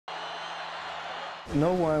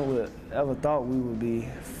No one would ever thought we would be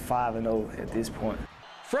 5-0 at this point.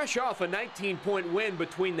 Fresh off a 19-point win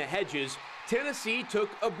between the Hedges, Tennessee took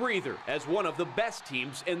a breather as one of the best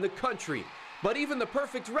teams in the country. But even the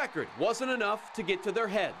perfect record wasn't enough to get to their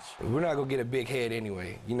heads. We're not going to get a big head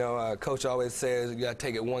anyway. You know, Coach always says you got to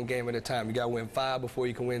take it one game at a time. You got to win 5 before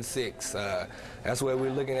you can win 6. That's what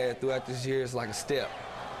we're looking at throughout this year. It's like a step.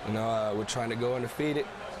 You know, we're trying to go undefeated.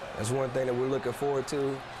 That's one thing that we're looking forward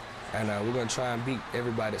to. And we're going to try and beat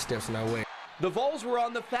everybody that steps in our way. The Vols were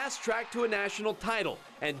on the fast track to a national title,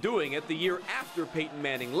 and doing it the year after Peyton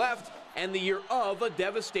Manning left and the year of a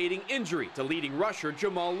devastating injury to leading rusher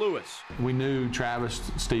Jamal Lewis. We knew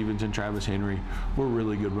Travis Stevens and Travis Henry were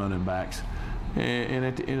really good running backs. And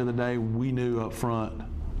at the end of the day, we knew up front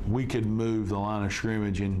we could move the line of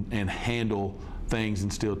scrimmage and handle things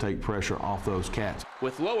and still take pressure off those cats.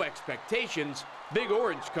 With low expectations, Big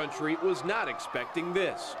Orange Country was not expecting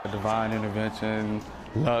this. A divine intervention,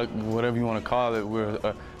 luck, whatever you want to call it, we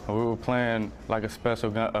were playing like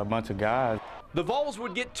a bunch of guys. The Vols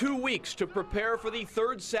would get 2 weeks to prepare for the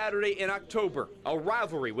third Saturday in October, a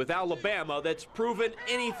rivalry with Alabama that's proven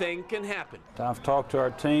anything can happen. I've talked to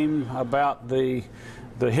our team about the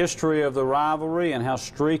history of the rivalry and how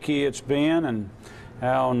streaky it's been, and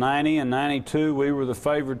how 90 and 92 we were the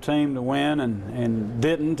favored team to win and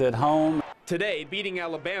didn't at home. Today, beating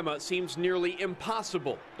Alabama seems nearly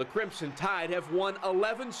impossible. The Crimson Tide have won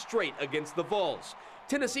 11 straight against the Vols.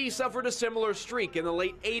 Tennessee suffered a similar streak in the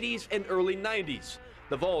late 80s and early 90s.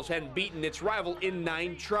 The Vols hadn't beaten its rival in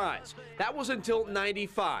 9 tries. That was until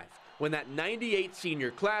 95, when that 98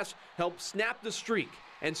 senior class helped snap the streak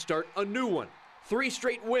and start a new one. 3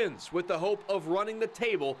 straight wins with the hope of running the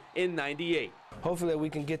table in 98. Hopefully we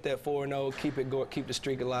can get that 4-0, keep the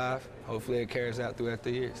streak alive. Hopefully it carries out throughout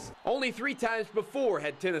the years. Only 3 times before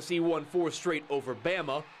had Tennessee won 4 straight over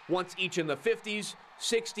Bama, once each in the 50s,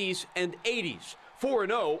 60s, and 80s.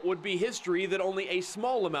 4-0 would be history that only a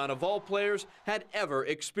small amount of Vol players had ever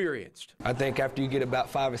experienced. I think after you get about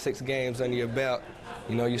 5 or 6 games under your belt,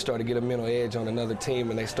 you know, you start to get a mental edge on another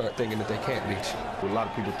team and they start thinking that they can't beat you. A lot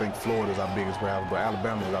of people think Florida is our biggest rival, but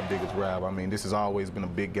Alabama is our biggest rival. I mean, this has always been a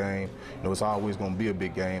big game. You know, it's always going to be a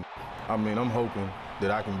big game. I mean, I'm hoping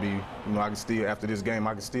that I can be, you know, I can still, after this game,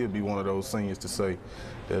 I can still be one of those seniors to say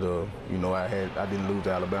that, you know, I didn't lose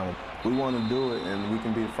to Alabama. We want to do it, and we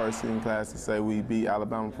can be the first in class to say we beat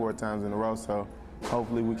Alabama 4 times in a row, so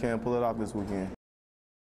hopefully we can pull it off this weekend.